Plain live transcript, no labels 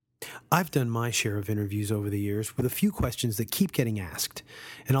I've done my share of interviews over the years with a few questions that keep getting asked,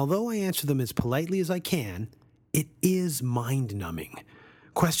 and although I answer them as politely as I can, it is mind-numbing.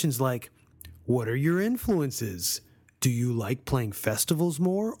 Questions like, what are your influences? Do you like playing festivals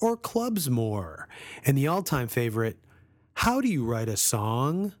more or clubs more? And the all-time favorite, how do you write a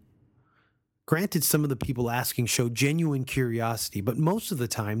song? Granted, some of the people asking show genuine curiosity, but most of the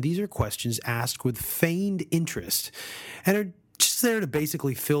time, these are questions asked with feigned interest and are just there to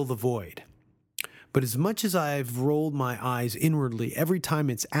basically fill the void. But as much as I've rolled my eyes inwardly every time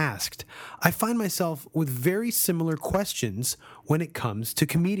it's asked, I find myself with very similar questions when it comes to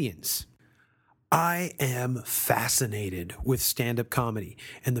comedians. I am fascinated with stand-up comedy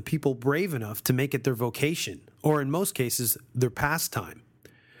and the people brave enough to make it their vocation, or in most cases, their pastime.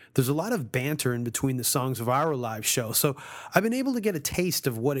 There's a lot of banter in between the songs of our live show, so I've been able to get a taste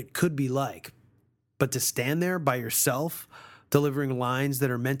of what it could be like. But to stand there by yourself, delivering lines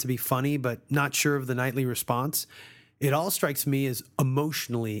that are meant to be funny but not sure of the nightly response, it all strikes me as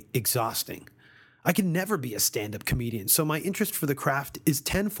emotionally exhausting. I can never be a stand-up comedian, so my interest for the craft is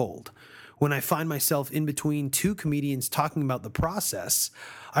tenfold. When I find myself in between two comedians talking about the process,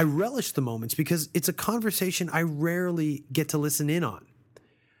 I relish the moments because it's a conversation I rarely get to listen in on.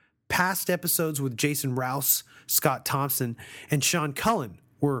 Past episodes with Jason Rouse, Scott Thompson, and Sean Cullen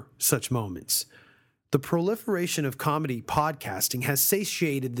were such moments. The proliferation of comedy podcasting has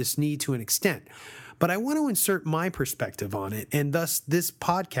satiated this need to an extent, but I want to insert my perspective on it, and thus this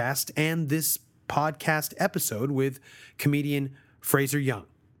podcast and this podcast episode with comedian Fraser Young.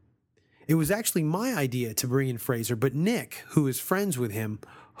 It was actually my idea to bring in Fraser, but Nick, who is friends with him,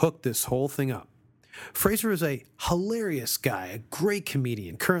 hooked this whole thing up. Fraser is a hilarious guy, a great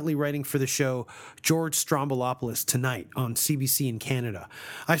comedian, currently writing for the show George Strombolopoulos Tonight on CBC in Canada.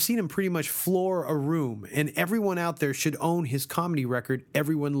 I've seen him pretty much floor a room, and everyone out there should own his comedy record,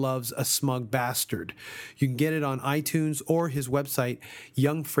 Everyone Loves a Smug Bastard. You can get it on iTunes or his website,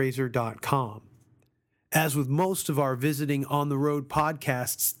 youngfraser.com. As with most of our visiting on-the-road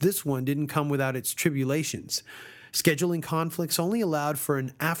podcasts, this one didn't come without its tribulations. Scheduling conflicts only allowed for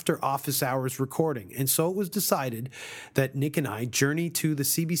an after-office hours recording, and so it was decided that Nick and I journey to the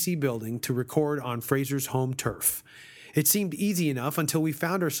CBC building to record on Fraser's home turf. It seemed easy enough until we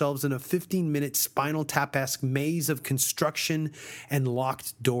found ourselves in a 15-minute Spinal Tap-esque maze of construction and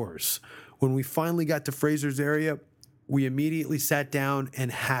locked doors. When we finally got to Fraser's area, we immediately sat down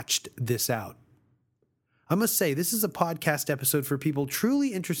and hatched this out. I must say, this is a podcast episode for people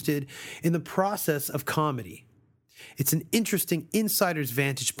truly interested in the process of comedy. It's an interesting insider's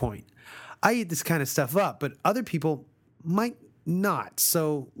vantage point. I eat this kind of stuff up, but other people might not,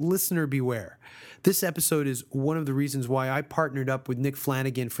 so listener beware. This episode is one of the reasons why I partnered up with Nick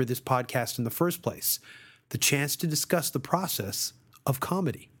Flanagan for this podcast in the first place, the chance to discuss the process of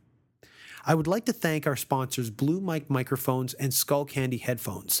comedy. I would like to thank our sponsors Blue Mic Microphones and Skull Candy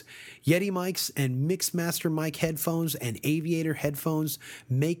Headphones. Yeti mics and Mixmaster mic headphones and Aviator headphones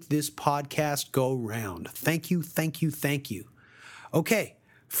make this podcast go round. Thank you, thank you, thank you. Okay,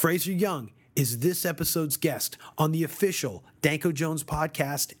 Fraser Young is this episode's guest on the official Danko Jones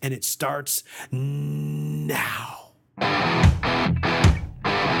podcast, and it starts now.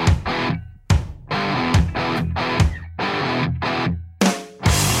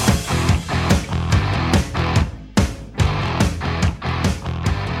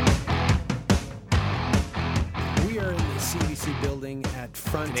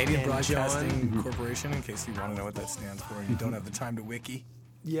 Canadian Broadcasting Corporation, in case you want to know what that stands for. You don't have the time to wiki.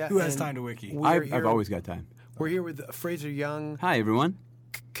 Yeah, who has time to wiki? I've always got time. We're here with Fraser Young. Hi, everyone.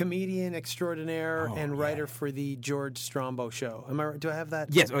 Comedian extraordinaire and writer for the George Strombo Show. Am I right? Do I have that?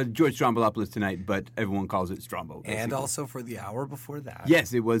 Yes, George Strombolopoulos Tonight, but everyone calls it Strombo. Basically. And also for the hour before that.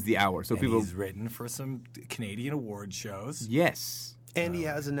 Yes, it was the hour. So he's written for some Canadian award shows. Yes. And he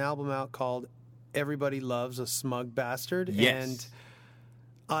has an album out called Everybody Loves a Smug Bastard. Yes. And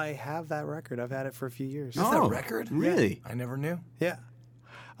I have that record. I've had it for a few years. Is that record? Really? I never knew. Yeah.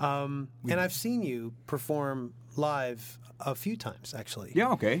 And I've seen you perform live a few times, actually.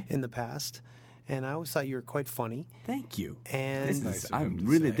 Yeah, okay. In the past. And I always thought you were quite funny. Thank you. And I'm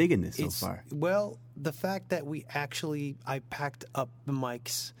really digging this so far. Well, the fact that I packed up the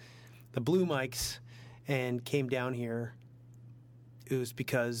mics, the blue mics, and came down here, it was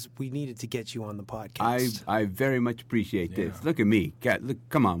because we needed to get you on the podcast. I very much appreciate this. Look at me. God, look,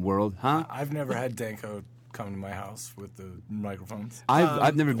 come on, world, huh? I've never had Danko come to my house with the microphones.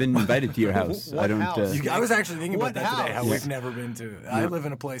 I've never been invited to your house. What house? I was actually thinking about that today. How Yes. we've never been to. I live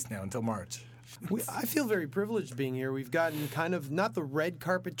in a place now until March. I feel very privileged being here. We've gotten kind of not the red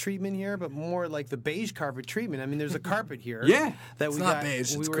carpet treatment here, but more like the beige carpet treatment. I mean, there's a carpet here. Yeah. That It's we not got,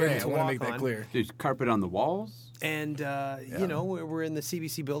 beige. we It's were gray. able I to want to walk make that on. clear. There's carpet on the walls. And, you know, we're in the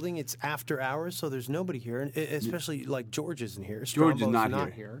CBC building. It's after hours, so there's nobody here, and especially like George isn't here. George is Strombo's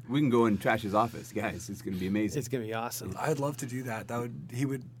not here. We can go and trash his office. Guys, it's going to be amazing. It's going to be awesome. I'd love to do that. He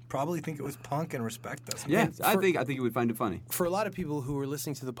would probably think it was punk and respect us. Yeah, I think you would find it funny. For a lot of people who are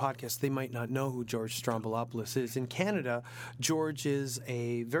listening to the podcast, they might not know who George Strombolopoulos is. In Canada, George is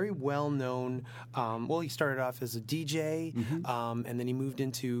a very well-known, he started off as a DJ, and then he moved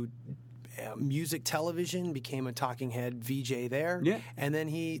into music television, became a talking head VJ there. Yeah. And then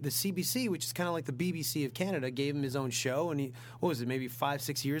the CBC, which is kind of like the BBC of Canada, gave him his own show. And what was it, maybe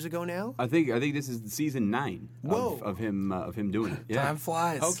 5-6 years ago now? I think this is season 9 of him doing it. Yeah. Time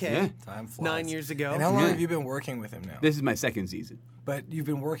flies. Okay. Yeah. Time flies. 9 years ago. And how long have you been working with him now? This is my second season. But you've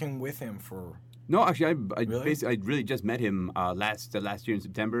been working with him for... No, actually, I Really? really just met him last year in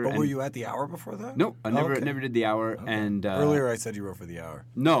September. But were you at the Hour before that? No, I never did the Hour. Okay. And earlier I said you wrote for the Hour.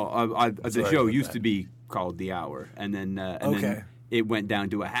 No, the Sorry show about used that. to be called the Hour, and then Okay. it went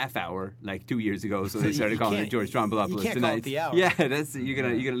down to a half hour like 2 years ago. So they started calling it George Strombolopoulos you can't tonight. call it the Hour. Yeah,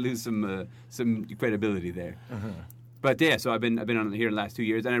 you're gonna lose some credibility there. But yeah, so I've been on here the last 2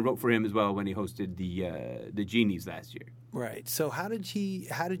 years, and I wrote for him as well when he hosted the Genies last year. Right. So how did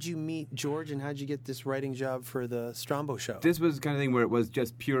you meet George, and how did you get this writing job for the Strombo show? This was the kind of thing where it was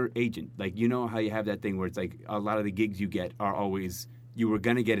just pure agent. Like, you know how you have that thing where it's like a lot of the gigs you get are always, you were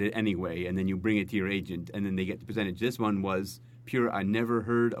going to get it anyway, and then you bring it to your agent, and then they get the percentage. This one was pure, I never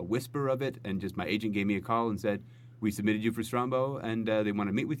heard a whisper of it, and just my agent gave me a call and said, we submitted you for Strombo, and they want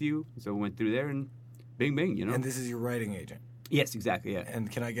to meet with you. So we went through there, and bing, bing, you know. And this is your writing agent. Yes, exactly, yeah. And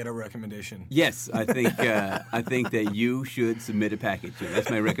can I get a recommendation? Yes, I think that you should submit a package. Yeah, that's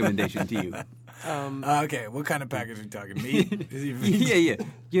my recommendation to you. Okay, what kind of package are you talking? Me?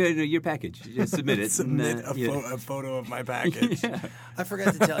 Yeah, your package. Just submit it. Submit and, a photo of my package. Yeah. I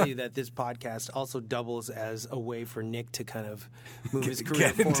forgot to tell you that this podcast also doubles as a way for Nick to kind of move his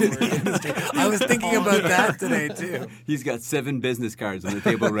career Get into forward. the industry. I was thinking about that today, too. He's got 7 business cards on the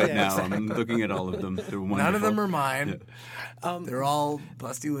table right Yeah, now. exactly. I'm looking at all of them. They're wonderful. None of them are mine. Yeah. They're all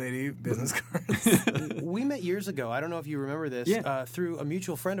busty lady business cards. We met years ago. I don't know if you remember this. Yeah. Through a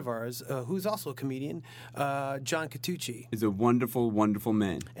mutual friend of ours, who's also a comedian, John Catucci. He's a wonderful, wonderful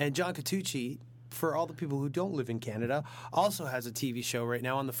man. And John Catucci, for all the people who don't live in Canada, also has a TV show right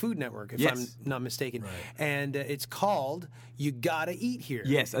now on the Food Network, if Yes. I'm not mistaken. Right. And it's called You Gotta Eat Here.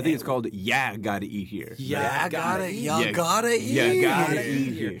 Yes, I think it's called Yeah, Gotta Eat Here. Yeah, gotta eat. eat. Yeah, Gotta eat. yeah, gotta Gotta eat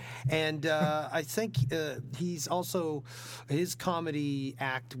eat here. here. And I think he's also, his comedy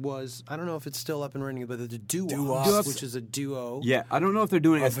act was, I don't know if it's still up and running, but the Doo-Wops, which is a duo. Yeah, I don't know if they're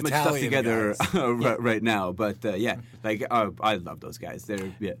doing as much stuff Italian together guys. right now, but like I love those guys.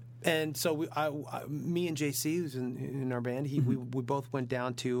 They're And so me and JC, who's in our band, we both went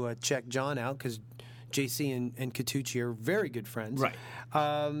down to check John out because JC and Catucci are very good friends. Right.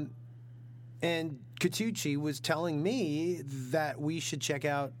 And Catucci was telling me that we should check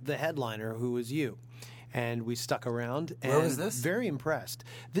out the headliner, who was you. And we stuck around. And Where was this? Very impressed.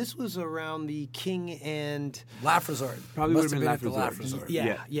 This was around the King and... Laugh Resort. Probably Must would have have been been at Laugh the Resort. Laugh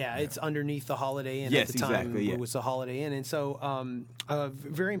Resort. Yeah, it's underneath the Holiday Inn. Yes, At the time, exactly, yeah. it was the Holiday Inn. And so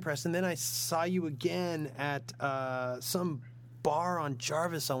very impressed. And then I saw you again at some bar on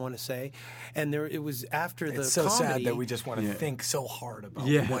Jarvis, I want to say. And it was after the It's so comedy. sad that we just want to think so hard about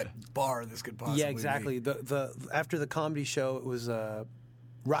what bar this could possibly Yeah, exactly. be. The after the comedy show, it was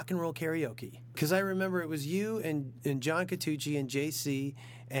rock and roll karaoke. Because I remember it was you and John Catucci and JC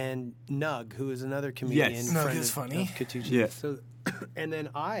and Nug, who is another comedian. Yes. Nug friend is of funny. Catucci. Yeah. So, and then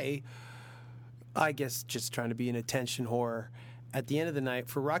I guess just trying to be an attention whore at the end of the night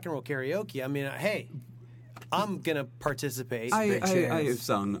for rock and roll karaoke. I mean, hey, I'm going to participate. I chance. have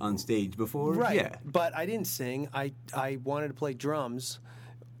sung on stage before. Right. Yeah. But I didn't sing. I wanted to play drums,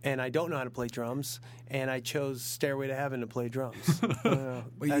 and I don't know how to play drums, and I chose Stairway to Heaven to play drums. Well,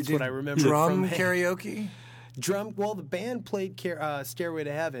 you That's did what I remember. Drum from karaoke? Well, the band played Stairway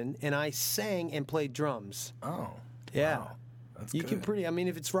to Heaven, and I sang and played drums. Oh. Yeah. Wow. That's You good. can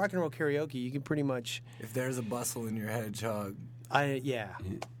if it's rock and roll karaoke, you can pretty much. If there's a bustle in your hedgehog,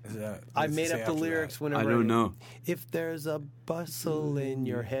 is that... I what's made to say up the after lyrics that? whenever. I don't know. If there's a bustle in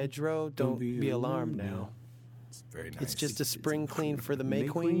your hedgerow, don't be alarmed now. It's very nice. It's just a spring clean for the May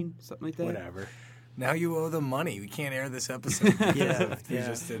Queen. Something like that. Whatever. Now you owe them money. We can't air this episode. Yeah, You yeah.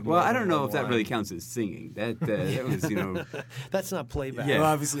 just did Well, more I than don't know one if that line. really counts as singing. That was, That's not playback. Yeah. Well,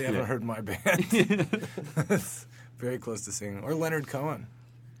 obviously, I haven't heard my band. That's very close to singing. Or Leonard Cohen.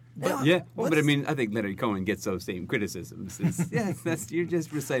 But I mean, I think Leonard Cohen gets those same criticisms. You're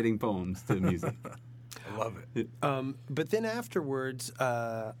just reciting poems to music. I love it. But then afterwards,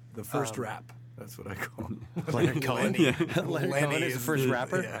 The first rap. That's what I call him. Leonard Cohen. Leonard Cohen is the first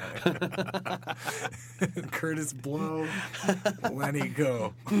rapper. Yeah. Curtis Blow, Lenny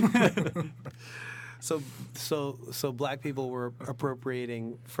go. So black people were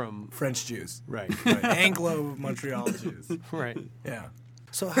appropriating from French Jews. Right. Anglo Montreal Jews. Right. Yeah.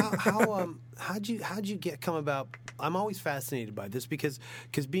 So how'd you come about? I'm always fascinated by this because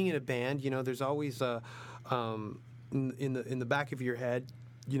being in a band, there's always in the back of your head,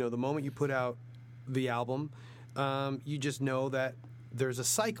 the moment you put out the album, you just know that there's a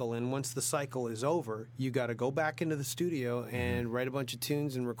cycle, and once the cycle is over, you got to go back into the studio and write a bunch of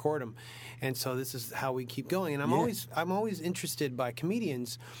tunes and record them. And so this is how we keep going. And I'm always interested by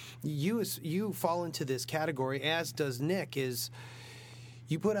comedians. You fall into this category, as does Nick. Is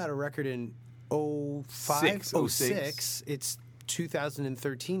you put out a record in 06. It's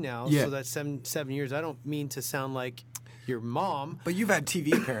 2013 now, so that's seven years. I don't mean to sound like your mom, but you've had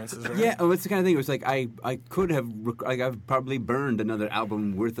TV appearances, right? Yeah, it's the kind of thing. It was like I could have I've probably burned another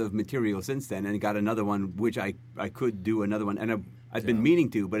album worth of material since then, and got another one which I could do another one, and I've been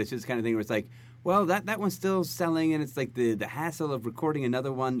meaning to, but it's just the kind of thing where it's like, well, that one's still selling, and it's like the hassle of recording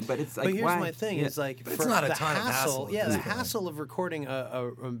another one, but it's like, but here's my thing: it's like it's not a ton of hassle. Yeah, the hassle of recording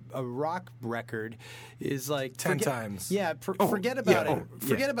a rock record is like 10 times. Yeah, forget about it.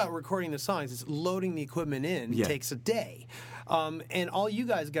 Forget about recording the songs. It's loading the equipment in takes a day, and all you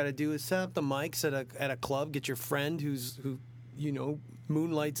guys got to do is set up the mics at a club, get your friend who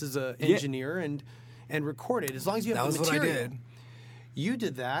moonlights as an engineer and record it. As long as you have the material. That was what I did. You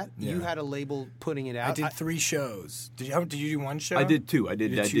did that. Yeah. You had a label putting it out. I did 3 shows. Did you do one show? I did 2. I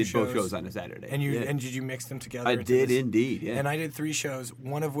did both shows on a Saturday. And did you mix them together? I did indeed. Yeah. And I did 3 shows.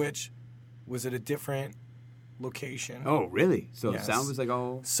 One of which was at a different location. Oh, really? So the sound was like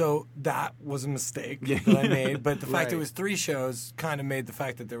all. So that was a mistake that I made. But the fact it was 3 shows kind of made the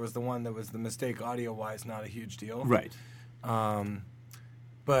fact that there was the one that was the mistake audio wise not a huge deal. Right.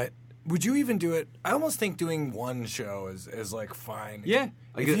 But. Would you even do it? I almost think doing one show is like fine. Yeah.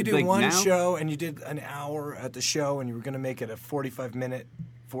 If you do one show and you did an hour at the show and you were going to make it a 45-minute,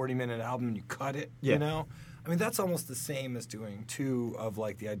 40-minute album and you cut it, I mean, that's almost the same as doing 2 of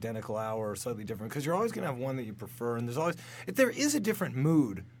like the identical hour or slightly different, because you're always going to have one that you prefer, and there is a different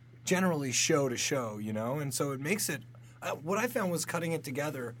mood generally show to show, and so it makes it, what I found was cutting it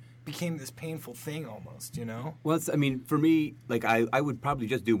together became this painful thing almost, Well, for me, like I would probably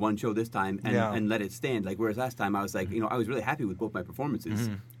just do one show this time and let it stand. Like whereas last time I was like, I was really happy with both my performances,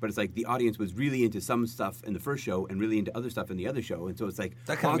 but it's like the audience was really into some stuff in the first show and really into other stuff in the other show, and so it's like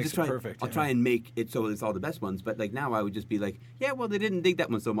that kind of makes it perfect. I'll try and make it so it's all the best ones, but like now I would just be like, yeah, well they didn't dig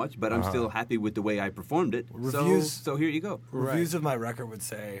that one so much, but I'm still happy with the way I performed it. Reviews, so here you go. Reviews of my record would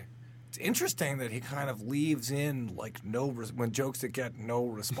say. It's interesting that he kind of leaves in like when jokes that get no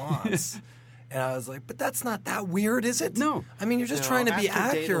response, and I was like, but that's not that weird, is it? No, I mean you're just trying to be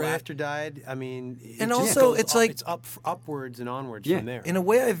accurate. After died, I mean, and also it's like it's upwards and onwards from there. In a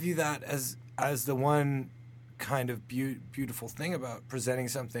way, I view that as the one kind of beautiful thing about presenting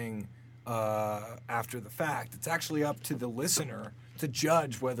something after the fact. It's actually up to the listener to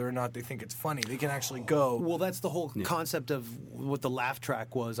judge whether or not they think it's funny. They can actually go. Well, that's the whole concept of what the laugh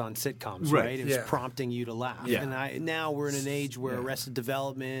track was on sitcoms, right? It was prompting you to laugh. Yeah. And now we're in an age where Arrested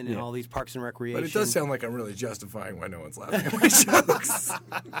Development and all these Parks and Recreation. But it does sound like I'm really justifying why no one's laughing at my jokes.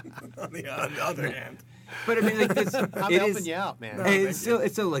 on the other hand. But I mean, like this, I'm helping you out, man. It's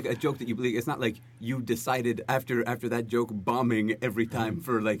still like a joke that you believe. It's not like you decided after that joke bombing every time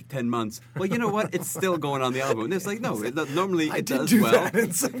for like 10 months. Well, you know what? It's still going on the album. And it's like normally it does do well. That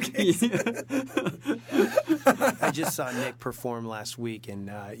in some cases. I just saw Nick perform last week, and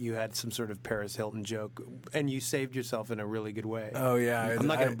you had some sort of Paris Hilton joke, and you saved yourself in a really good way. Oh yeah, I'm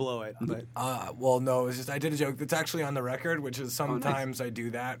not going to blow it, but well, no, it's just I did a joke that's actually on the record, which is sometimes I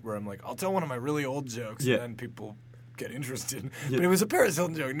do that where I'm like, I'll tell one of my really old jokes. And then people get interested. Yeah. But it was a Paris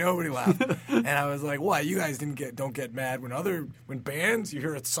Hilton joke. Nobody laughed. And I was like, why? You guys don't get mad when bands, you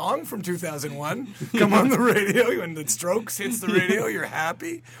hear a song from 2001 come on the radio, when the Strokes hits the radio, you're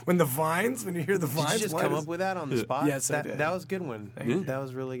happy. When you hear the Vines. Did you just come up with that on the spot? Yes, I did. That was a good one. That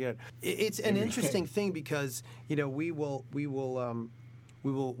was really good. It's an interesting thing because, we will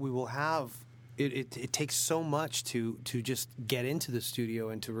have. It takes so much to just get into the studio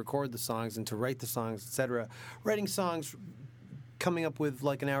and to record the songs and to write the songs, etc. Writing songs, coming up with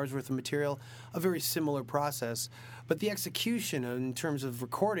like an hour's worth of material, a very similar process. But the execution in terms of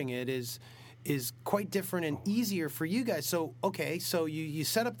recording it is is quite different and easier for you guys. So, okay, so you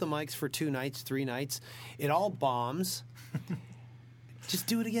set up the mics for 2 nights, 3 nights. It all bombs. Just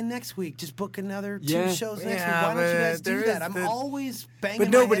do it again next week. Just book another 2 shows next week. Why don't you guys do that? I'm always banging my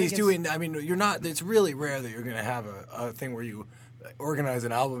head nobody's against... doing... I mean, you're not... It's really rare that you're going to have a thing where you organize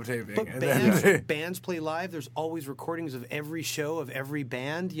an album taping. But and bands play live. There's always recordings of every show of every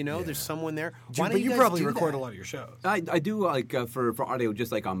band. You know, there's someone there. Why don't you probably record a lot of your shows. I do like for audio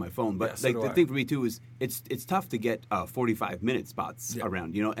just like on my phone. But so the thing for me too is it's tough to get 45-minute spots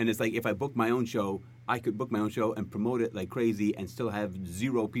around. You know, and it's like if I book my own show, I could book my own show and promote it like crazy and still have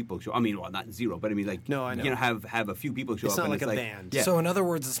 0 people show. I mean, well, not 0, but I mean like no, I know. You know, have a few people show it's up. Not and like it's a like band. Yeah. So in other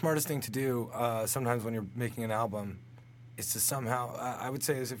words, the smartest thing to do sometimes when you're making an album is to somehow, I would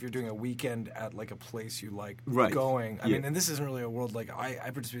say, is if you're doing a weekend at like a place you like going. I mean, and this isn't really a world like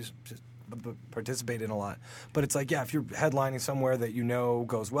I participate in a lot, but it's like, if you're headlining somewhere that you know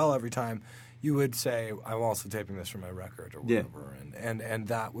goes well every time, you would say, I'm also taping this for my record or whatever, and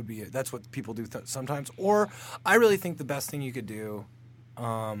that would be it. That's what people do sometimes. Or I really think the best thing you could do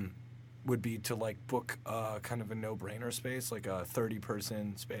would be to like book kind of a no-brainer space, like a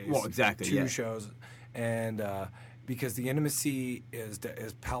 30-person space. Well, exactly. 2 shows, and because the intimacy is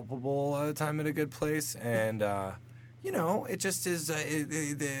palpable all the time at a good place, and you know, it just is.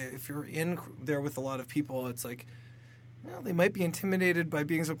 If you're in there with a lot of people, it's like, well, they might be intimidated by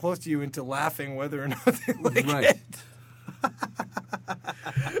being so close to you into laughing whether or not they like it.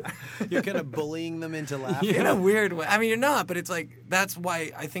 You're kind of bullying them into laughing. In a weird way. I mean, you're not, but it's like, that's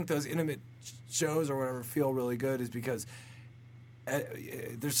why I think those intimate shows or whatever feel really good, is because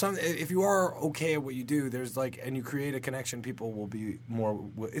there's some, if you are okay at what you do, there's like, and you create a connection, people will be more,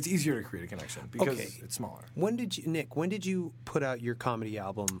 it's easier to create a connection because it's smaller. Nick, when did you put out your comedy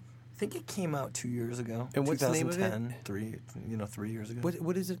album? I think it came out 2 years ago. And what's the name of it? 3 years ago.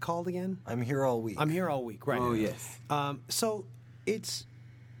 What is it called again? I'm Here All Week. I'm Here All Week, right. Oh, yes. So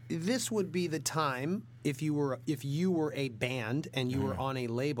this would be the time, if you were a band and you were on a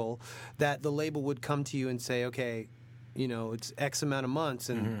label, that the label would come to you and say, okay, you know, it's X amount of months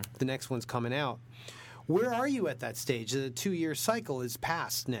and the next one's coming out. Where are you at that stage? The 2-year cycle is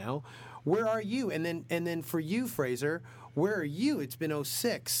past now. Where are you? And then for you, Fraser, where are you? It's been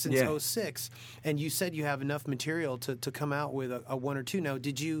 06 since 06, and you said you have enough material to come out with a 1 or 2. Now,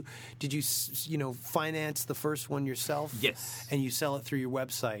 did you finance the first one yourself? Yes. And you sell it through your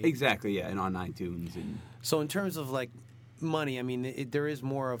website? Exactly, yeah, and on iTunes. And so in terms of like money, I mean, there is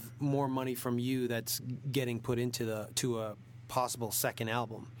more money from you that's getting put into a possible second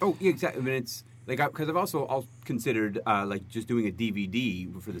album. Oh, yeah, exactly. I mean, it's like, because I've also considered like just doing a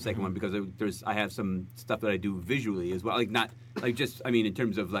DVD for the second one, because I have some stuff that I do visually as well, like not like just, I mean, in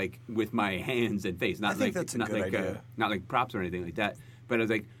terms of like with my hands and face, not like that's a not good like idea. Not like props or anything like that. But I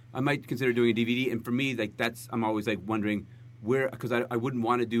was like, I might consider doing a DVD, and for me, like I'm always like wondering where, because I wouldn't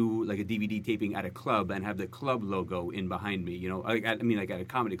want to do like a DVD taping at a club and have the club logo in behind me, you know. Like at a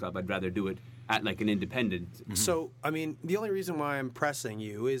comedy club, I'd rather do it at like an independent. So, I mean, the only reason why I'm pressing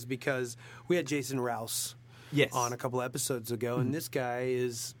you is because we had Jason Rouse on a couple episodes ago, and this guy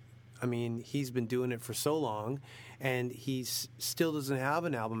is, I mean, he's been doing it for so long, and he still doesn't have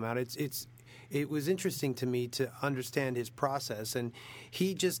an album out. It was interesting to me to understand his process, and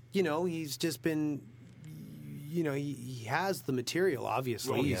he just, you know, he's just been, you know, he has the material,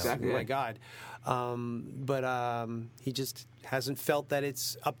 obviously. Oh, exactly. Oh, my God. But he just hasn't felt that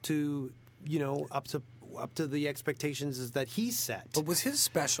it's up to the expectations that he set. But was his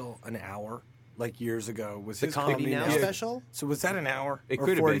special an hour? Like years ago, was his Comedy Now special? So was that an hour? It or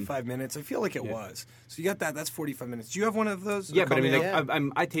could have 45 minutes? I feel like it was. So you got that. That's 45 minutes. Do you have one of those? Yeah, but I mean,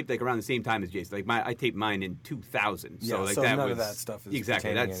 like, I taped like around the same time as Jason. Like I taped mine in 2000. So like so that none was of that stuff is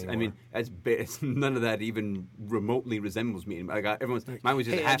exactly. That's anymore. I mean, that's none of that even remotely resembles me. Like everyone's mine was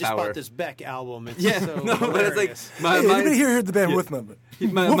just hey, a half I just hour. bought this Beck album. It's so no, but it's like hey, anybody here heard the band Woof Mother?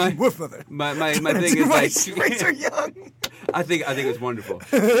 Woof Mother. My thing is like Fraser Young. I think it's wonderful.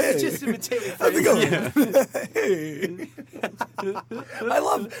 It's just imitating. How's it going? Hey. I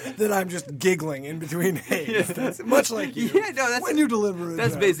love that I'm just giggling in between hays. That's much like you. Yeah, no, that's when you deliver it.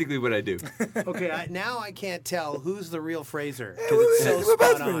 That's basically what I do. Okay, now I can't tell who's the real Fraser because it's so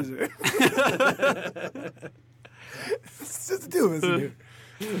spot on. It's just the two of us in here.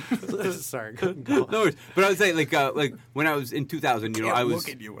 Sorry, No worries. But I would say, like when I was in 2000, you know, I was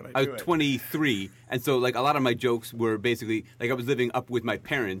 23, and so like a lot of my jokes were basically like I was living up with my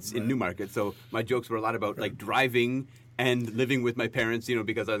parents in Newmarket, so my jokes were a lot about like driving and living with my parents, you know,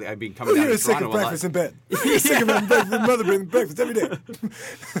 because I've been coming down to Toronto a lot. Breakfast in bed. You're sick of having breakfast with mother bringing breakfast every day.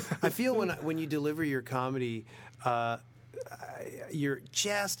 I feel when you deliver your comedy, you're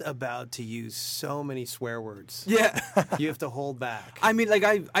just about to use so many swear words. Yeah. You have to hold back. I mean, like,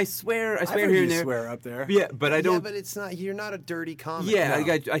 I swear I've here heard and you there. swear up there. Yeah, but I don't. Yeah, but it's not. You're not a dirty comic. Yeah, No.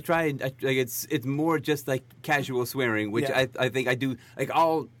 like I try. Like it's more just like casual swearing, which Yeah. I think I do. Like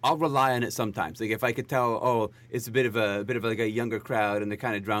I'll rely on it sometimes. Like if I could tell, oh, it's a bit of like a younger crowd and they're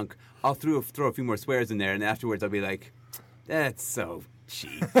kind of drunk, I'll throw a few more swears in there, and afterwards I'll be like, that's so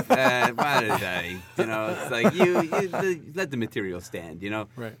cheap. Why did I? You know, it's like you let the material stand. You know.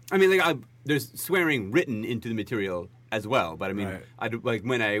 Right. I mean, like there's swearing written into the material as well, but I mean, Right. I do, like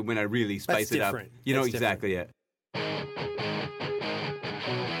when I really spice That's it up. different. You know That's exactly. Yeah.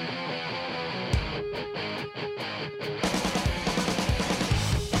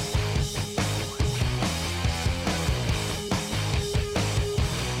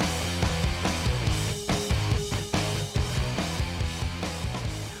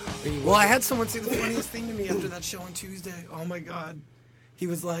 Well, I had someone say the funniest thing to me after that show on Tuesday. Oh my God. He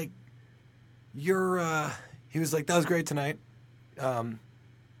was like, he was like, that was great tonight.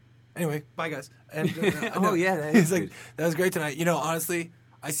 Anyway, bye guys. And Oh, yeah, that he's is like, good. that was great tonight. You know, honestly,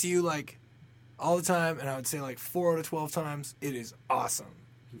 I see you like all the time, and I would say like 4 out of 12 times, it is awesome.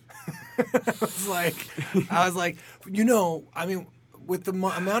 I was like, you know, I mean, with the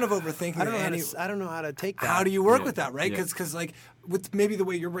amount of overthinking, I don't know how to take that. how do you work Yeah. with that, right? Yeah. Because like with maybe the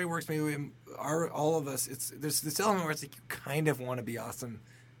way your brain works, maybe all of us, there's this element where it's like you kind of want to be awesome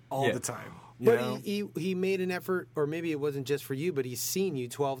all Yeah. the time. You But know? he made an effort, or maybe it wasn't just for you, but he's seen you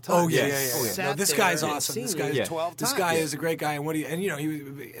 12 times. Oh yeah, He's yeah, yeah. sat No, this there guy's and awesome. seen This you guy's 12 This times. guy is a great guy, and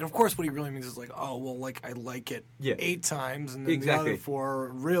and of course what he really means is like, oh well, like I like it 8 times, and then Exactly. the other 4 are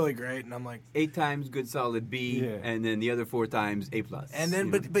really great, and I'm like, 8 times good solid B, Yeah. and then the other 4 times A plus. and then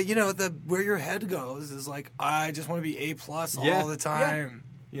you know? but you know where your head goes is like I just want to be A plus Yeah. all the time.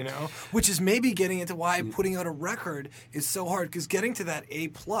 You know, which is maybe getting into why putting out a record is so hard, because getting to that A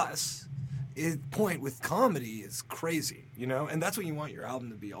plus point with comedy is crazy, you know, and that's what you want your album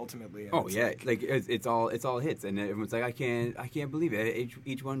to be ultimately. And Oh it's yeah, like it's all hits, and everyone's like, I can't believe it.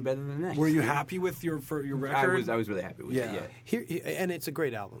 Each one better than the next. Were you happy with your record? I was really happy with it. Yeah. Here, and it's a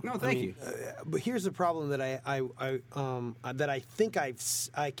great album. No, thank you. But here's the problem that I think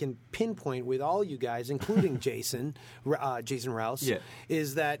I can pinpoint with all you guys, including Jason Rouse, Yeah.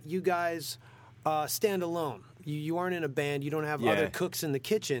 is that you guys stand alone. You aren't in a band. You don't have other cooks in the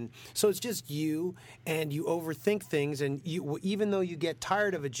kitchen. So it's just you, and you overthink things. And you, even though you get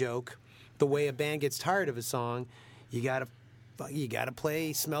tired of a joke, the way a band gets tired of a song, you gotta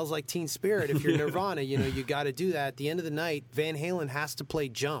play "Smells Like Teen Spirit." If you're Nirvana, you know you got to do that. At the end of the night, Van Halen has to play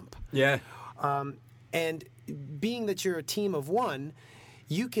 "Jump." Yeah. And being that you're a team of one,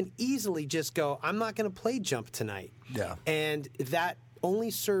 you can easily just go, "I'm not going to play Jump tonight." Yeah. And that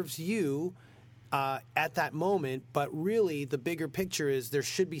only serves you at that moment, but really the bigger picture is there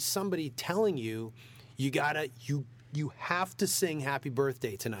should be somebody telling you, you have to sing Happy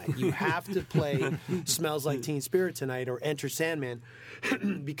Birthday tonight. You have to play Smells Like Teen Spirit tonight or Enter Sandman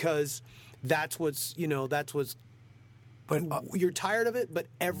because that's what's but you're tired of it, but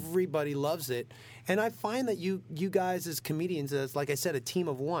everybody loves it. And I find that you guys as comedians, as like I said, a team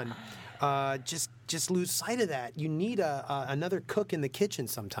of one, just lose sight of that. You need another cook in the kitchen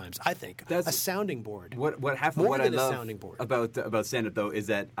sometimes. I think That's a sounding board. What half of More what I than a love sounding board. about stand up though is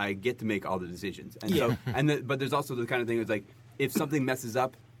that I get to make all the decisions. And Yeah. but there's also the kind of thing that's like if something messes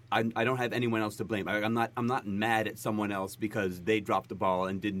up, I don't have anyone else to blame. I'm not mad at someone else because they dropped the ball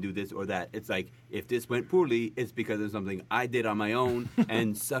and didn't do this or that. It's like if this went poorly, it's because of something I did on my own,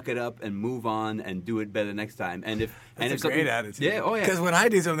 and suck it up and move on and do it better next time. And if That's a great attitude. yeah, oh yeah. Because when I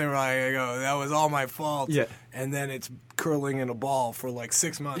do something wrong, I go, that was all my fault. Yeah. And then it's curling in a ball for like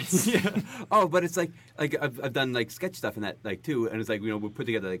 6 months. Yeah. Oh, but it's like I've done like sketch stuff in that like too, and it's like we put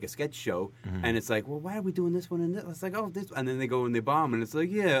together like a sketch show, and it's like, well, why are we doing this one and this? It's like, oh, this, and then they go and they bomb, and it's like,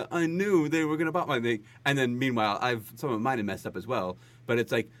 yeah, I knew they were gonna bomb my thing, and then meanwhile, some of mine have messed up as well, but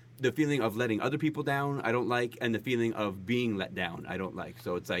it's like the feeling of letting other people down, I don't like, and the feeling of being let down, I don't like.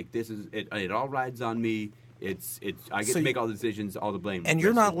 So it's like this is it. It all rides on me. I get to make all the decisions, all the blame. And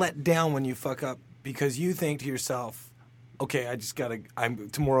you're not let down when you fuck up because you think to yourself, okay,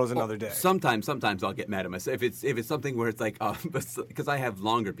 tomorrow's another day. Sometimes I'll get mad at myself if it's something where it's like, because I have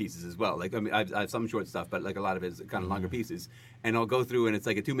longer pieces as well. Like I mean, I have some short stuff, but like a lot of it is kind of longer pieces. And I'll go through and it's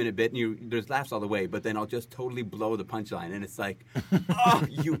like a 2-minute bit, and there's laughs all the way, but then I'll just totally blow the punchline, and it's like, oh,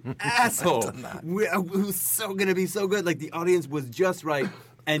 you asshole! It was so gonna be so good. Like the audience was just right.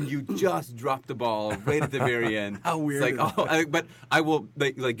 And you just dropped the ball right at the very end. How weird! It's like, but I will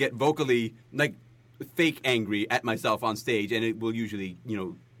like get vocally like fake angry at myself on stage, and it will usually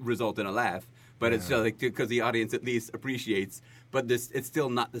result in a laugh. but it's like because the audience at least appreciates. But it's still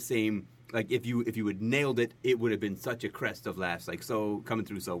not the same. Like if you had nailed it, it would have been such a crest of laughs, like so coming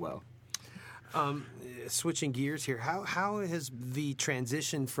through so well. Switching gears here, how has the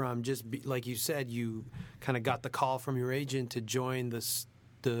transition from like you said, you kind of got the call from your agent to join the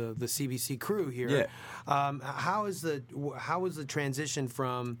CBC crew here? Yeah. How was the transition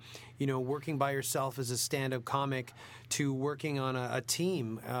from working by yourself as a stand-up comic to working on a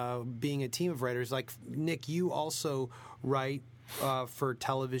team, being a team of writers? Like Nick, you also write for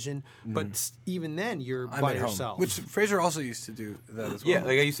television, but even then you're by yourself. Which Fraser also used to do that as well. Yeah,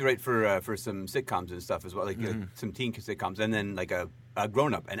 like I used to write for some sitcoms and stuff as well, like some teen sitcoms, and then like a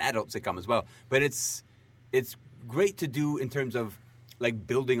grown-up, an adult sitcom as well. But it's great to do in terms of like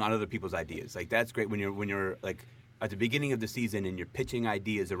building on other people's ideas. Like that's great when you're like at the beginning of the season and you're pitching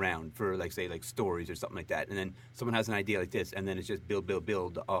ideas around for like say like stories or something like that, and then someone has an idea like this, and then it's just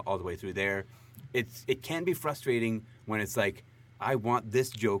build all the way through there. It can be frustrating when it's like, I want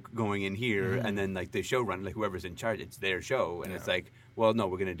this joke going in here, and then like the showrunner, like whoever's in charge, it's their show, and it's like, well, no,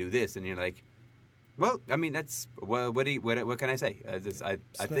 we're going to do this, and you're like, well, I mean, that's what can I say? I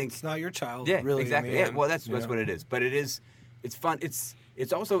think it's not your child. Yeah, really, exactly. Yeah, well, that's what it is. But it's fun.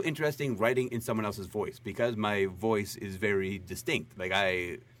 It's also interesting writing in someone else's voice because my voice is very distinct. Like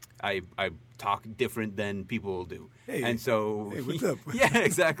I talk different than people do, and so what's up? Yeah,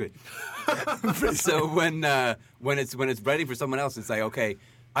 exactly. So when it's writing for someone else, it's like okay.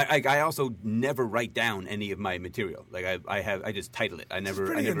 I also never write down any of my material. Like I just title it. It's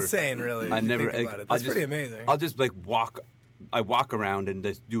pretty insane, really. I never. Think about it. That's pretty amazing. I'll just like walk around and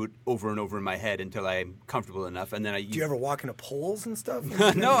just do it over and over in my head until I'm comfortable enough, and then Do you ever walk into polls and stuff?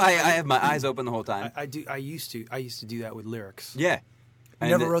 No, I have my eyes open the whole time. I do. I used to do that with lyrics. Yeah. You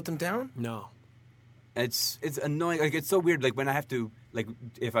never wrote them down? No. It's annoying. Like it's so weird. Like when I have to, like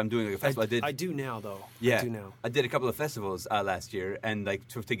if I'm doing like a festival, I do now though. Yeah, I do now. I did a couple of festivals last year, and like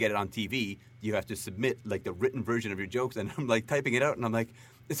to get it on TV, you have to submit like the written version of your jokes, and I'm like typing it out, and I'm like,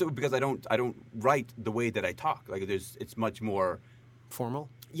 it's because I don't write the way that I talk. Like it's much more formal.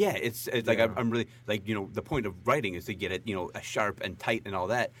 Yeah, it's like I'm really like the point of writing is to get it sharp and tight and all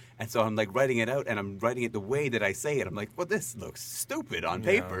that, and so I'm like writing it out and I'm writing it the way that I say it. I'm like, well, this looks stupid on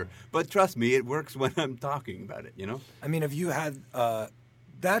paper, but trust me, it works when I'm talking about it. I mean, have you had?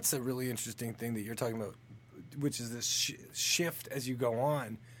 That's a really interesting thing that you're talking about, which is this shift as you go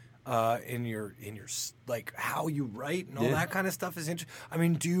on. In your like how you write and all that kind of stuff is interesting. I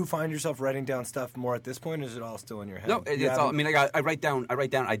mean, do you find yourself writing down stuff more at this point, or is it all still in your head? No, it's all. I mean, like I write down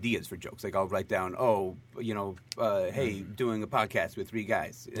ideas for jokes. Like I'll write down, hey, doing a podcast with 3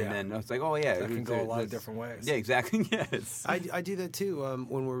 guys, and then it's like, oh yeah, that can go a lot of different ways. Yeah, exactly. Yes, I do that too.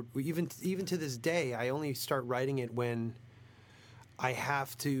 When we're even to this day, I only start writing it when I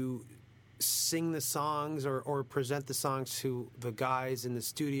have to sing the songs or present the songs to the guys in the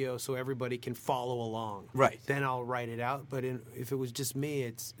studio so everybody can follow along. Right. Then I'll write it out. But if it was just me,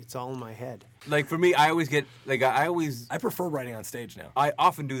 it's all in my head. Like for me, I always get like I prefer writing on stage now. I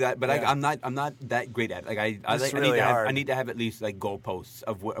often do that, but I'm not that great at it. Like I need to have at least like goalposts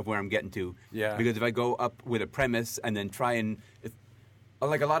of where I'm getting to. Yeah. Because if I go up with a premise and then try and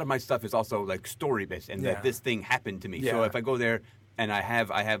like a lot of my stuff is also like story based and that this thing happened to me. Yeah. So if I go there and I have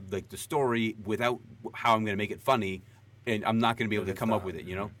like the story without how I'm going to make it funny, and I'm not going to be able to come up with it.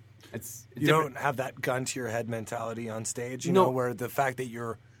 It's you don't have that gun to your head mentality on stage. You know, where the fact that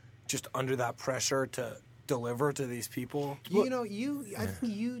you're just under that pressure to deliver to these people. I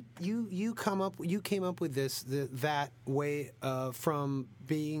think you came up with that way from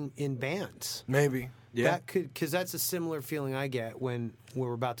being in bands. Maybe. Yeah. Because that's a similar feeling I get when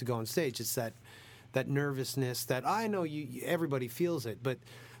we're about to go on stage. It's that nervousness that I know everybody feels it, but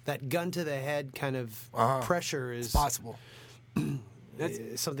that gun to the head kind of pressure is possible.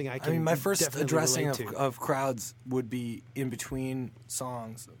 That's something I can. I mean, my first definitely addressing relate of crowds would be in between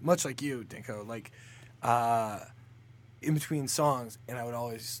songs, much like you, Danko. Like in between songs, and I would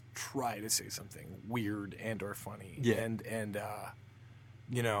always try to say something weird and or funny. Yeah. And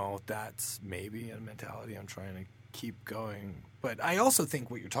that's maybe a mentality I'm trying to keep going. But I also think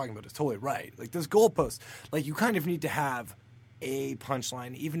what you're talking about is totally right. Like those goalposts, like you kind of need to have a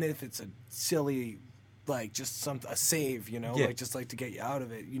punchline, even if it's a silly, like just a save, like just like to get you out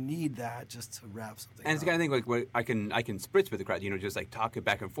of it. You need that just to wrap something. And it's the kind of thing like where I can spritz with the crowd, just like talk it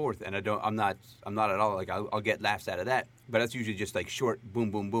back and forth, and I'm not at all like I'll get laughs out of that. But that's usually just like short, boom,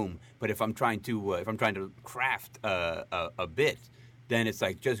 boom, boom. But if I'm trying to craft a bit, then it's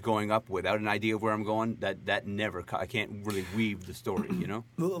like just going up without an idea of where I'm going. That never. I can't really weave the story,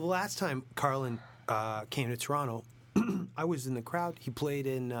 The last time Carlin came to Toronto, I was in the crowd. He played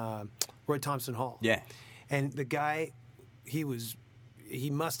in Roy Thompson Hall. Yeah. And the guy, he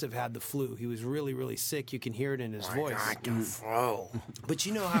must have had the flu. He was really, really sick. You can hear it in his voice. But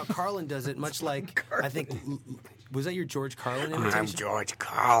you know how Carlin does it, much like, I think, was that your George Carlin imitation? I'm George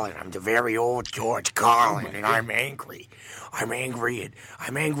Carlin. I'm the very old George Carlin, and I'm angry. I'm angry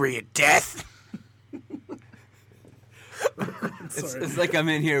at death. It's like I'm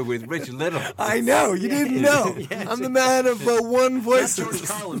in here with Rich Little. I know. You didn't know. I'm the man of one voice. Not George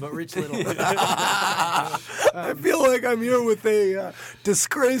Carlin, but Rich Little. I feel like I'm here with a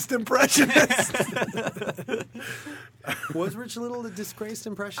disgraced impressionist. Was Rich Little a disgraced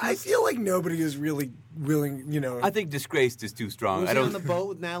impressionist? I feel like nobody is really willing, I think disgraced is too strong. Was he on the boat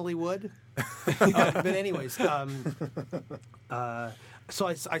with Natalie Wood? But anyways, so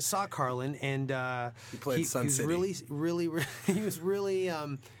I saw Carlin, and he played Sun City. He was really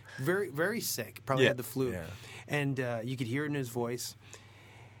very, very sick. Probably had the flu, and you could hear it in his voice.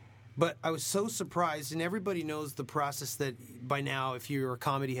 But I was so surprised, and everybody knows the process that by now, if you're a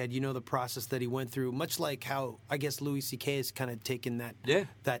comedy head, you know the process that he went through. Much like how I guess Louis C.K. has kind of taken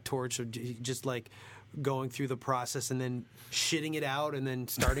that torch of just like going through the process and then shitting it out and then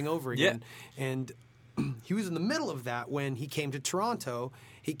starting over again. And he was in the middle of that when he came to Toronto.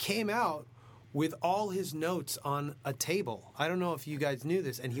 He came out with all his notes on a table. I don't know if you guys knew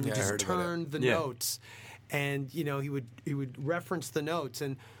this, and he would just turn the notes, and he would reference the notes.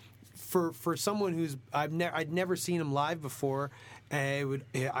 And for someone who's I'd never seen him live before,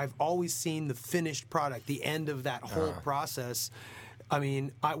 I've always seen the finished product, the end of that whole process. I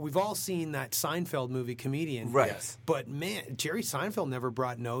mean, we've all seen that Seinfeld movie, Comedian. Right. Yes. But, man, Jerry Seinfeld never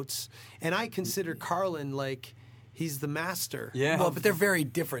brought notes. And I consider Carlin, like, he's the master. Yeah. Well, but they're very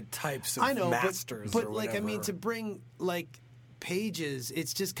different types of masters. But like, I mean, to bring, like, pages,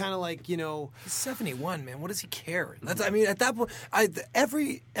 it's just kind of like, He's 71, man. What does he care? That's, I mean, at that point,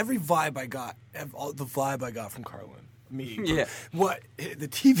 every vibe I got, the vibe I got from Carlin. What the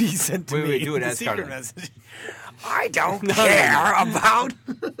TV sent to me. Wait, do it the as secret Carlin. message. I don't care about.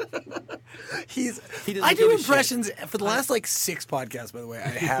 I do impressions for the last 6 podcasts. By the way, I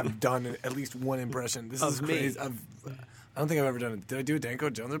have done at least one impression. This is crazy. I don't think I've ever done it. Did I do a Danko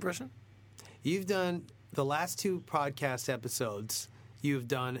Jones impression? You've done the last 2 podcast episodes. You've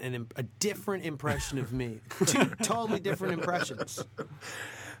done a different impression of me. 2 totally different impressions.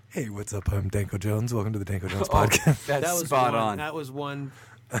 Hey, what's up? I'm Danko Jones. Welcome to the Danko Jones podcast. That was spot on. That was one.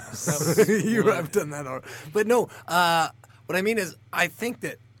 I've done that already. But no, what I mean is, I think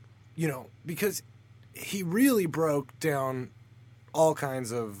that, because he really broke down all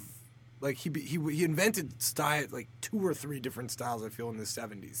kinds of, he invented style, 2 or 3 different styles, I feel, in the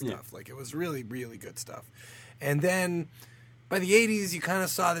 70s stuff. It was really, really good stuff. And then by the 80s, you kind of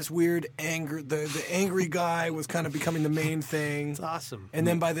saw this weird anger. The angry guy was kind of becoming the main thing. It's awesome. And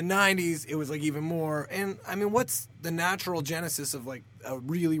then by the 90s, it was even more. And I mean, what's the natural genesis of a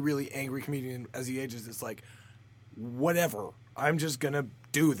really, really angry comedian as he ages? It's whatever. I'm just gonna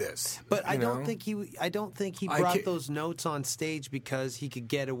do this. But I don't think he brought those notes on stage because he could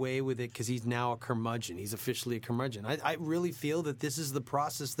get away with it because he's now a curmudgeon. He's officially a curmudgeon. I really feel that this is the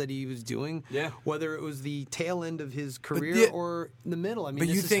process that he was doing. Yeah. Whether it was the tail end of his career or the middle. I mean,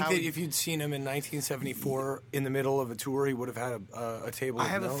 but you think that if you'd seen him in 1974 in the middle of a tour, he would have had a table. I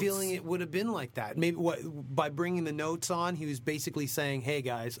of have notes? a feeling it would have been like that. Maybe by bringing the notes on, he was basically saying, "Hey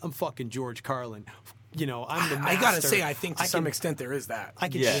guys, I'm fucking George Carlin." I'm the master. I gotta say, I think to some extent there is that. I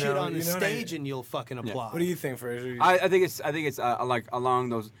can shit on the stage and you'll fucking applaud. What do you think, Fraser? I think it's along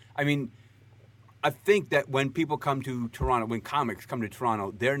those. I mean, I think that when people come to Toronto, when comics come to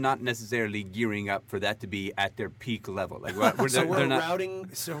Toronto, they're not necessarily gearing up for that to be at their peak level. We're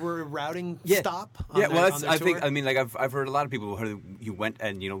a routing stop. I think. I mean, I've heard a lot of people who went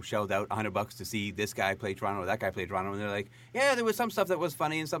and shelled out $100 to see this guy play Toronto or that guy play Toronto, and they're like, yeah, there was some stuff that was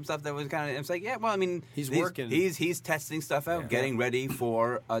funny and some stuff that was kind of. It's like, yeah, well, I mean, he's working. He's testing stuff out, getting ready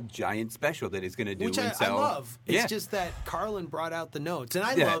for a giant special that he's going to do. Which I love. It's just that Carlin brought out the notes, and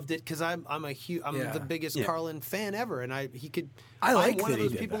I loved it because I'm the biggest Carlin fan ever, and I like that he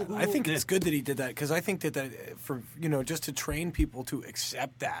did that. I think it's good that he did that because I think that for just to train people to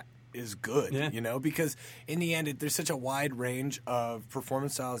accept that is good, because in the end there's such a wide range of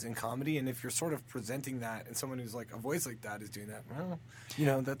performance styles in comedy, and if you're sort of presenting that and someone who's a voice like that is doing that,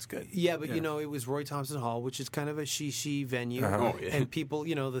 well, that's good. Yeah, but it was Roy Thompson Hall, which is kind of a she venue, and people,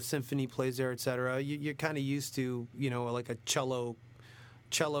 the symphony plays there, etc. You're kind of used to, like a cello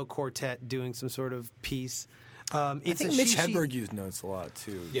quartet doing some sort of piece. I think Mitch Hedberg used notes a lot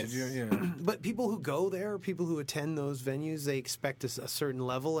too. Yes. But people who go there, people who attend those venues, they expect a certain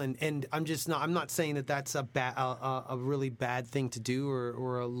level, and I'm not saying that that's a really bad thing to do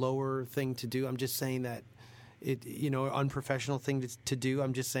or a lower thing to do. I'm just saying that unprofessional thing to do.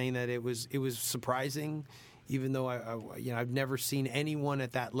 I'm just saying that it was surprising, even though I've never seen anyone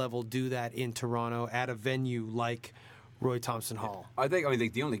at that level do that in Toronto at a venue like Roy Thompson Hall. I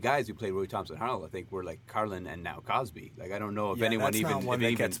think the only guys who played Roy Thompson Hall, I think, were like Carlin and now Cosby. Like I don't know if anyone that's even not one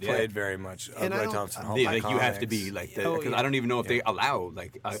that gets played very much. Roy Thompson Hall. Like you have to be like because I don't even know if they allow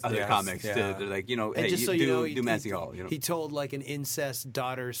like other comics to like hey, just so do Massey Hall. He told like an incest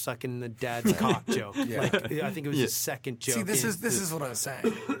daughter sucking the dad's cock joke. Like I think it was his second joke. See, this is what I was saying.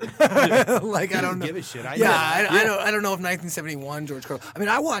 Like I don't give a shit. I don't know if 1971 George Carlin. I mean,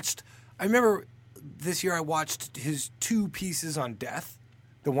 I remember. This year I watched his 2 pieces on death,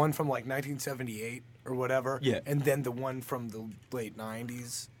 the one from like 1978 or whatever, and then the one from the late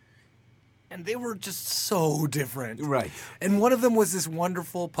 90s. And they were just so different. Right. And one of them was this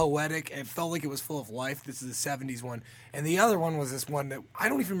wonderful, poetic, it felt like it was full of life. This is the 70s one. And the other one was this one that, I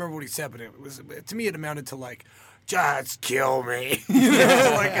don't even remember what he said, but to me it amounted to like, just kill me.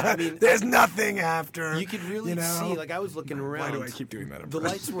 There's nothing after. You could really see. Like I was looking around. Why do I keep doing that?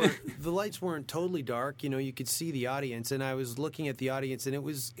 The lights weren't totally dark. You could see the audience, and I was looking at the audience, and it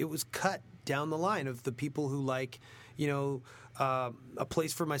was cut down the line of the people who like, a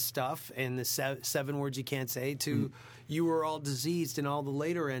place for my stuff and the 7 words you can't say to. You were all diseased and all the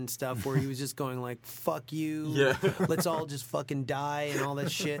later end stuff where he was just going like "fuck you," let's all just fucking die and all that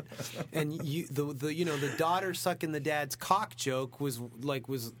shit. And the daughter sucking the dad's cock joke was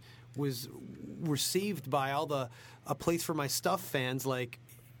received by all the "A Place for My Stuff" fans like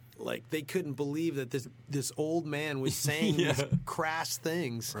they couldn't believe that this old man was saying these crass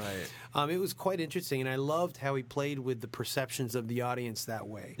things. Right. It was quite interesting, and I loved how he played with the perceptions of the audience that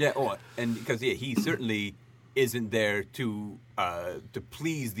way. Yeah. And because he certainly isn't there to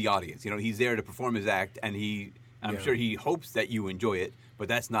please the audience. He's there to perform his act, and I'm sure he hopes that you enjoy it, but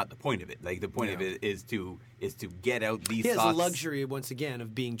that's not the point of it. Like the point of it is to get out these thoughts. He has the luxury once again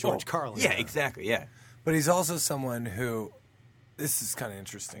of being George Carlin. Yeah, exactly. Yeah. But he's also someone who, this is kind of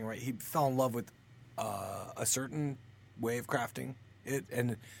interesting, right? He fell in love with a certain way of crafting it,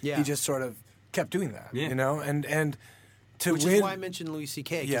 and he just sort of kept doing that, and which is why I mentioned Louis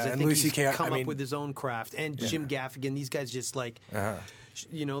C.K. because I think he's come up with his own craft. And Jim Gaffigan, these guys just like,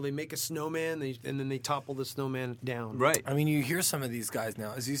 they make a snowman and then they topple the snowman down. Right. I mean, you hear some of these guys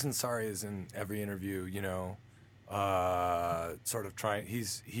now. Aziz Ansari is in every interview, sort of trying.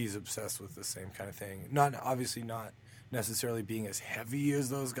 He's obsessed with the same kind of thing. Not necessarily being as heavy as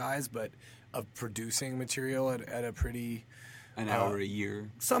those guys, but of producing material at a pretty... An hour a year.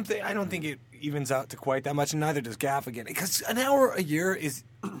 Something. I don't think it evens out to quite that much, and neither does Gaffigan. Because an hour a year is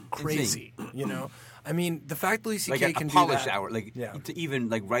crazy, I mean, the fact Louis C.K. can do that. Like a polished hour. To even,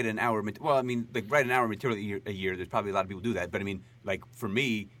 write an hour... Well, I mean, write an hour material a year, there's probably a lot of people do that. But, I mean, for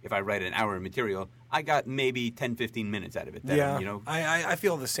me, if I write an hour of material, I got maybe 10, 15 minutes out of it. I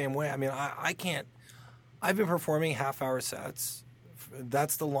feel the same way. I mean, I can't... I've been performing half-hour sets...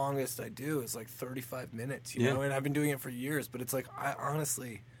 That's the longest I do is 35 minutes, know, and I've been doing it for years. But it's I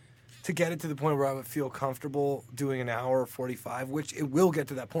honestly, to get it to the point where I would feel comfortable doing an hour or 45, which it will get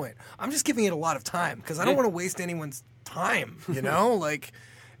to that point. I'm just giving it a lot of time because I don't want to waste anyone's time, but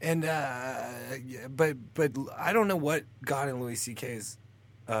I don't know what got in Louis C.K.'s,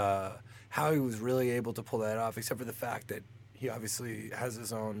 how he was really able to pull that off, except for the fact that he obviously has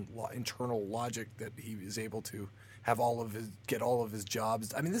his own internal logic that he is able to have get all of his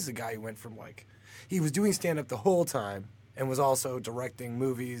jobs. I mean, this is a guy who went from he was doing stand-up the whole time and was also directing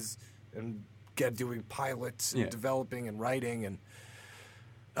movies and doing pilots and developing and writing and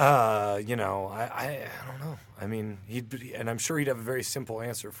I don't know. I mean, and I'm sure he'd have a very simple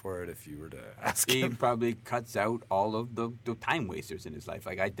answer for it if you were to ask him. He probably cuts out all of the time wasters in his life.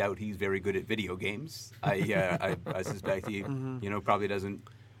 I doubt he's very good at video games. I suspect he probably doesn't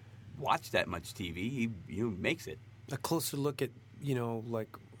watch that much TV. He makes it. A closer look at,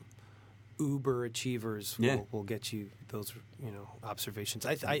 uber achievers will get you those, observations.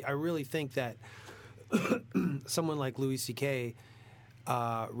 I really think that someone like Louis C.K.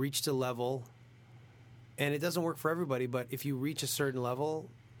 Reached a level, and it doesn't work for everybody, but if you reach a certain level,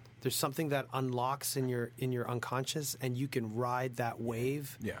 there's something that unlocks in your unconscious, and you can ride that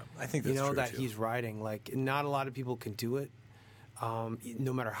wave. Yeah, I think that's true, that too. He's riding. Not a lot of people can do it,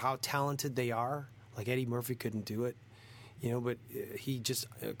 no matter how talented they are. Eddie Murphy couldn't do it, but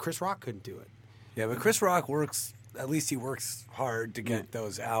Chris Rock couldn't do it. Yeah, but Chris Rock works at least he works hard to get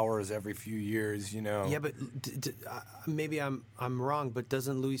those hours every few years, you know. Yeah, but maybe I'm wrong, but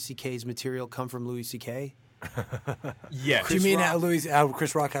doesn't Louis C.K.'s material come from Louis C.K.? Yeah. Do you mean how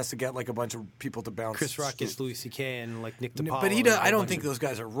Chris Rock has to get like a bunch of people to bounce? Chris Rock gets Louis C.K. and like Nick DiPaolo. But I don't think those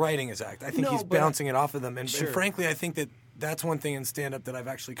guys are writing his act. I think he's bouncing it off of them. And frankly, I think that's one thing in stand-up that I've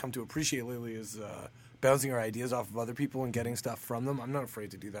actually come to appreciate lately is bouncing our ideas off of other people and getting stuff from them. I'm not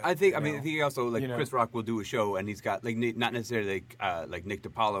afraid to do that. I think he also Chris Rock will do a show and he's got like not necessarily like Nick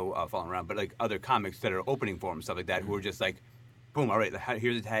DiPaolo falling around, but like other comics that are opening for him, stuff like that, who are just like, boom, all right,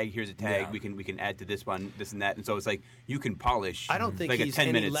 here's a tag, Yeah. we can add to this one, this and that, and so it's like you can polish. I don't think like he's a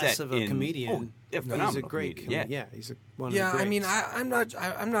 10-minute any less set of a comedian. He's a great comedian. Yeah, he's one of the greats. I mean,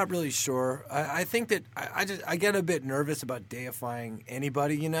 I'm not really sure. I think that I get a bit nervous about deifying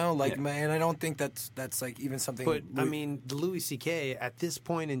anybody, you know, and I don't think that's like even something. But I mean, the Louis C.K. at this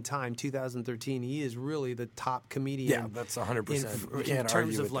point in time, 2013, he is really the top comedian. Yeah, that's 100%. In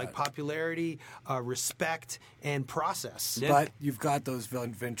terms of like popularity, respect, and process. Yeah. But you've got those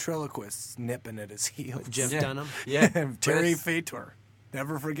ventriloquists nipping at his heels. Jeff Dunham, Terry Fator.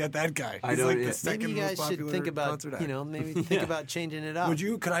 Never forget that guy. He's like the second maybe you guys most should popular think about, concert act. maybe think about changing it up. Would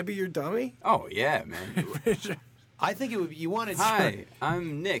you? Could I be your dummy? Oh yeah, man. I think it would. You wanted. Hi,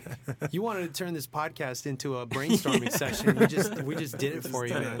 I'm Nick. You wanted to turn this podcast into a brainstorming session. We just did it for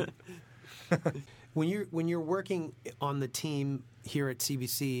you, man. When you're working on the team here at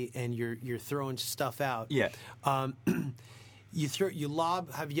CBC and you're throwing stuff out. Yeah. You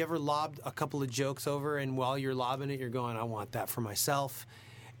lob. Have you ever lobbed a couple of jokes over, and while you're lobbing it, you're going, "I want that for myself,"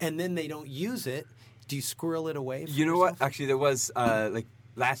 and then they don't use it. Do you squirrel it away? You know what? Actually, there was like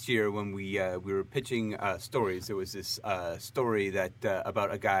last year when we were pitching stories. There was this story that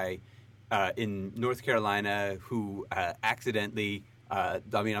about a guy in North Carolina who accidentally. I'm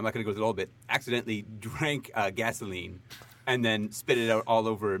not going to go through the whole bit. Accidentally drank gasoline, and then spit it out all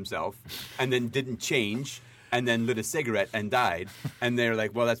over himself, and then didn't change. And then lit a cigarette and died. And they're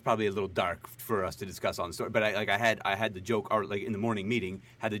like, well, that's probably a little dark for us to discuss on the story. But I had the joke, or like in the morning meeting,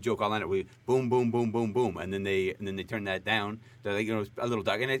 had the joke all on it. We boom, boom, boom, boom, boom, and then they turned that down. They're like, it's a little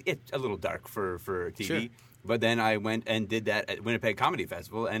dark, and it's a little dark for TV. Sure. But then I went and did that at Winnipeg Comedy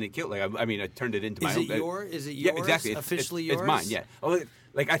Festival, and it killed. I turned it into my own. Is it yours? Yeah, exactly. Officially yours? yours? It's mine. Yeah.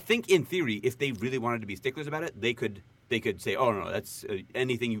 Like I think in theory, if they really wanted to be sticklers about it, they could say, "Oh no, that's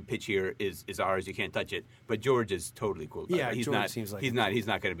anything you pitch here is ours. You can't touch it." But George is totally cool about it. George seems like he's not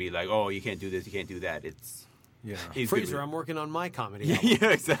going to be like, "Oh, you can't do this, you can't do that." It's Fraser, I'm working on my comedy.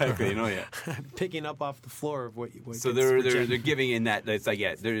 Yeah, exactly. You know, yeah. Picking up off the floor of what. So they're giving in that. It's like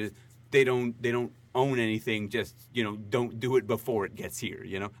they don't own anything. Just don't do it before it gets here.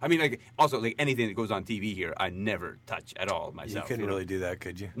 You know, I mean, like also like anything that goes on TV here, I never touch at all myself. You couldn't really do that,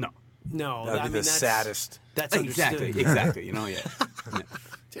 could you? No, that would be the saddest. That's exactly. You know, yeah.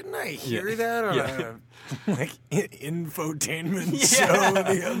 Didn't I hear that on a infotainment show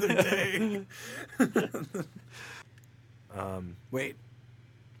the other day? Wait.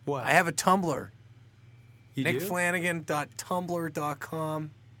 What? I have a Tumblr. You do?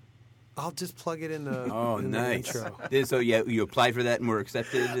 NickFlanagan.tumblr.com. I'll just plug it in the nice. intro. So you applied for that and were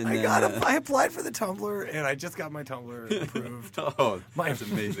accepted. And I applied for the Tumblr and I just got my Tumblr approved. That's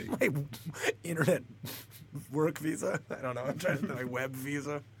amazing. My internet work visa. I don't know. I'm trying to do my web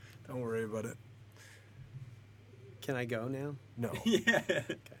visa. Don't worry about it. Can I go now? No. Yeah. Okay.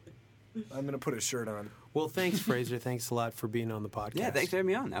 I'm going to put a shirt on. Well, thanks, Fraser. Thanks a lot for being on the podcast. Yeah, thanks for having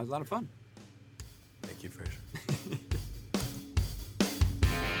me on. That was a lot of fun. Thank you, Fraser.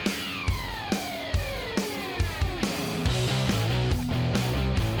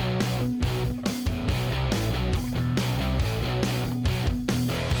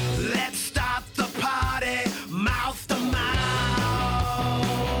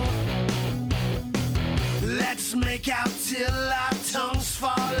 Make out till our tongues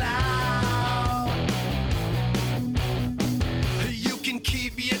fall out. You can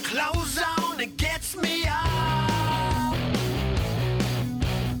keep your clothes on, it gets me out.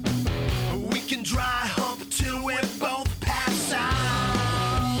 We can dry hump till we both pass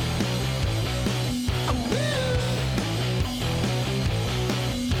out.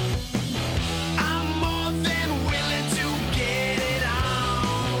 I'm more than willing to get it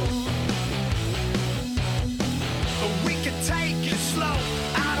on. We can take it slow,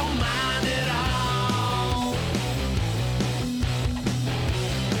 I don't mind at all.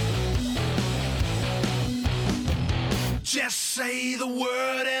 Just say the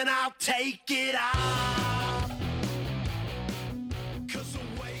word and I'll take it out.